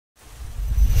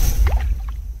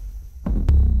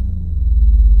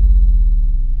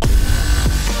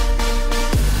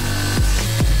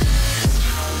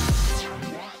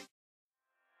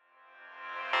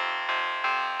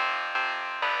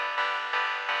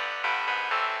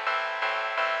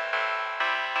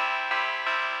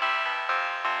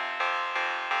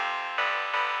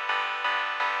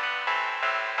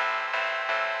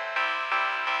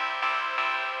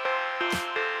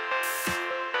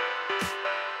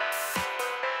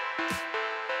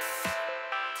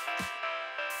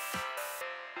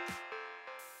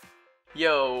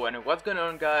Yo, and what's going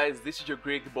on guys, this is your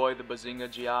Greek boy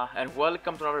TheBazingaGr, and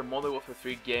welcome to another Modern Warfare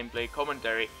 3 gameplay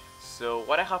commentary. So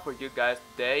what I have for you guys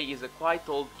today is a quite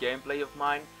old gameplay of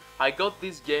mine. I got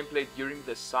this gameplay during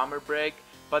the summer break,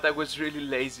 but I was really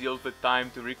lazy all the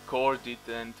time to record it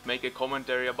and make a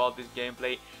commentary about this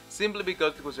gameplay, simply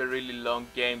because it was a really long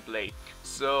gameplay.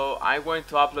 So I went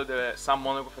to upload some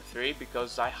Modern Warfare 3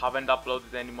 because I haven't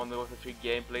uploaded any Modern Warfare 3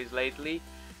 gameplays lately,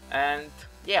 and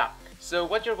yeah. So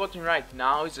what you're watching right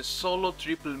now is a solo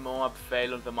triple MOAB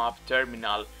fail on the map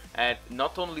terminal, and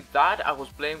not only that, I was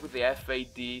playing with the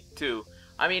FAD too.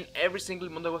 I mean, every single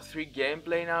Modern Warfare 3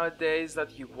 gameplay nowadays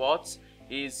that you watch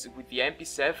is with the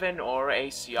MP7 or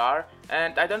ACR,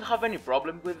 and I don't have any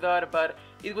problem with that, but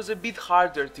it was a bit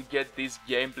harder to get this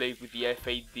gameplay with the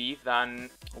FAD than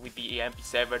with the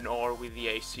MP7 or with the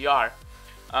ACR.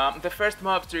 The first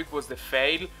MW streak was the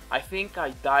fail. I think I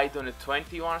died on a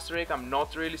 21 streak, I'm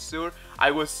not really sure.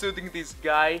 I was shooting this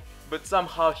guy, but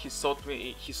somehow he shot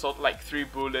me, he shot like 3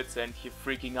 bullets and he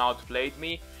freaking outplayed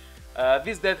me.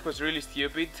 This death was really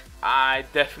stupid. I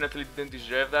definitely didn't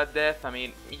deserve that death, I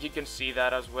mean, you can see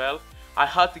that as well. I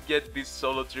had to get this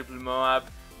solo triple MOAB,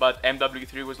 but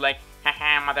Mw3 was like,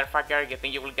 haha motherfucker, you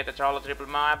think you will get a solo triple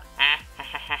MOAB?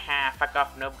 Fuck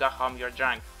off noob, go home, you're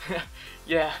drunk.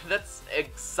 Yeah, that's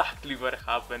exactly what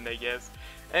happened, I guess.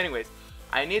 Anyways,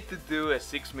 I need to do a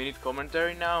 6-minute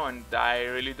commentary now, and I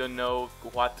really don't know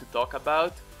what to talk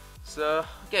about. So,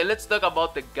 okay, let's talk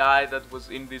about the guy that was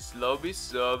in this lobby.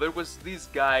 So, there was this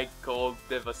guy called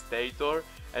Devastator,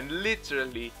 and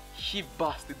literally, he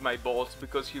busted my balls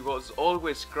because he was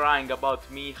always crying about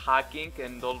me hacking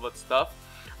and all that stuff.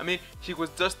 I mean, he was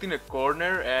just in a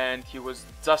corner and he was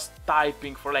just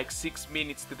typing for like 6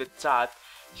 minutes to the chat.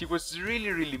 He was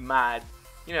really mad.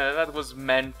 You know, that was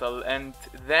mental. And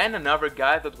then another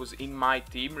guy that was in my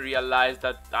team realized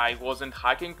that I wasn't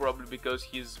hacking, probably because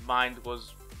his mind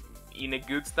was in a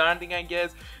good standing, I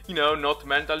guess. You know, not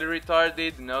mentally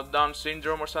retarded, not Down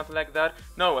syndrome or something like that.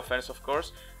 No offense, of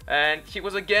course. And he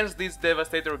was against this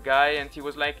Devastator guy, and he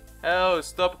was like, oh,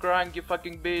 stop crying, you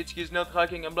fucking bitch, he's not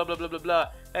hacking and blah blah blah blah blah.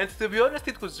 And to be honest,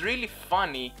 it was really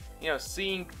funny, you know,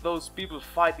 seeing those people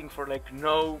fighting for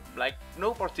no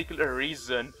particular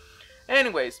reason.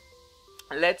 Anyways,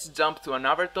 let's jump to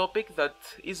another topic that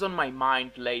is on my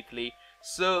mind lately.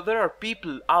 So there are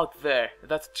people out there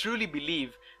that truly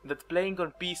believe that playing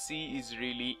on PC is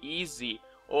really easy,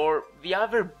 or the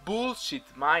other bullshit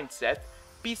mindset,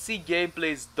 PC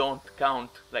gameplays don't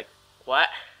count. Like, what?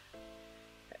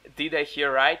 Did I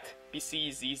hear right? PC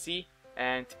is easy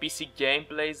and PC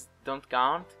gameplays don't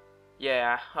count?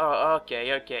 Yeah, oh,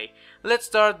 okay. Let's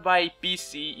start by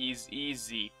PC is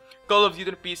easy. Call of Duty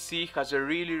on PC has a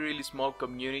really small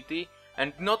community,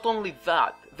 and not only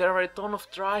that, there are a ton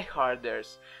of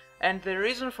tryharders. And the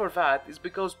reason for that is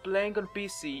because playing on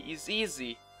PC is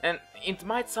easy. And it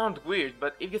might sound weird,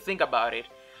 but if you think about it,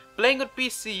 playing on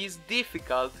PC is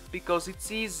difficult because it's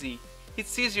easy.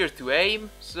 It's easier to aim,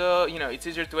 so, you know, it's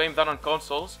easier to aim than on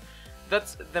consoles.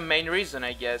 That's the main reason,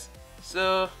 I guess.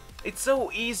 So, it's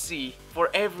so easy for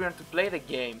everyone to play the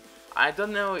game. I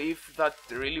don't know if that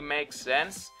really makes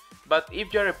sense, but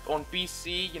if you're on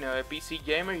PC, you know, a PC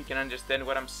gamer, you can understand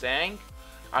what I'm saying.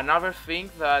 Another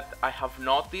thing that I have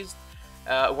noticed,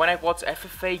 when I watch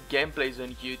FFA gameplays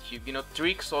on YouTube, you know,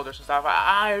 trick soldiers and stuff,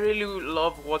 I really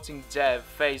love watching Jeff,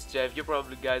 Face Jeff, you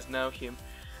probably guys know him.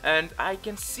 And I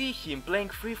can see him playing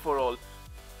free-for-all.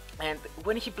 And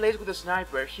when he plays with a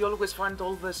sniper, he always finds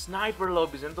all the sniper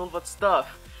lobbies and all that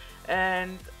stuff.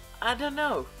 And I don't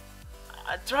know,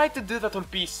 I try to do that on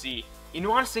PC. In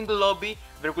one single lobby,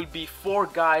 there will be 4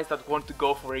 guys that want to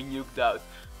go for a nuked out.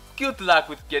 Good luck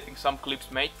with getting some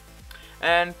clips, mate.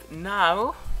 And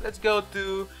now, let's go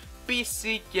to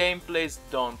PC gameplays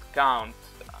don't count.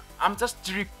 I'm just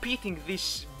repeating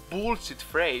this bullshit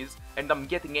phrase and I'm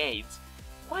getting AIDS.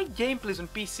 Why gameplays on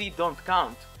PC don't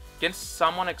count? Can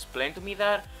someone explain to me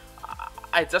that?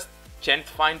 I just can't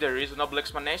find a reasonable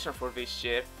explanation for this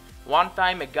shit. One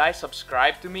time a guy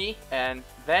subscribed to me and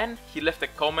then he left a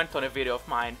comment on a video of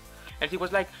mine. And he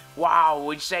was like, wow,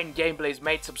 insane gameplays,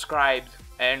 mate, subscribed.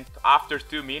 And after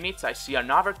 2 minutes I see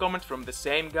another comment from the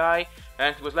same guy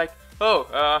and he was like,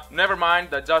 oh, never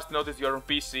mind, I just noticed you're on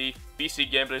PC,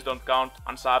 PC gameplays don't count,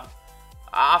 unsubbed.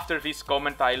 After this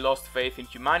comment I lost faith in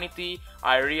humanity.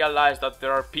 I realized that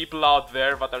there are people out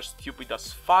there that are stupid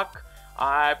as fuck.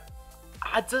 I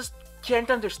just can't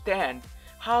understand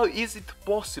how is it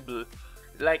possible,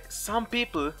 like, some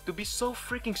people to be so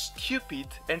freaking stupid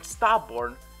and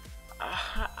stubborn.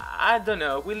 I don't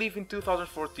know, we live in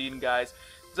 2014, guys.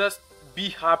 Just be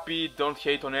happy, don't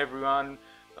hate on everyone,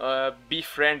 be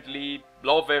friendly,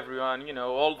 love everyone, you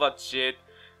know, all that shit.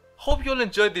 Hope you all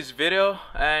enjoyed this video,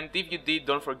 and if you did,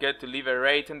 don't forget to leave a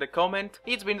rate in the comment.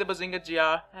 It's been the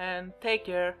BazingaGr, and take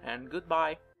care and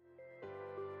goodbye.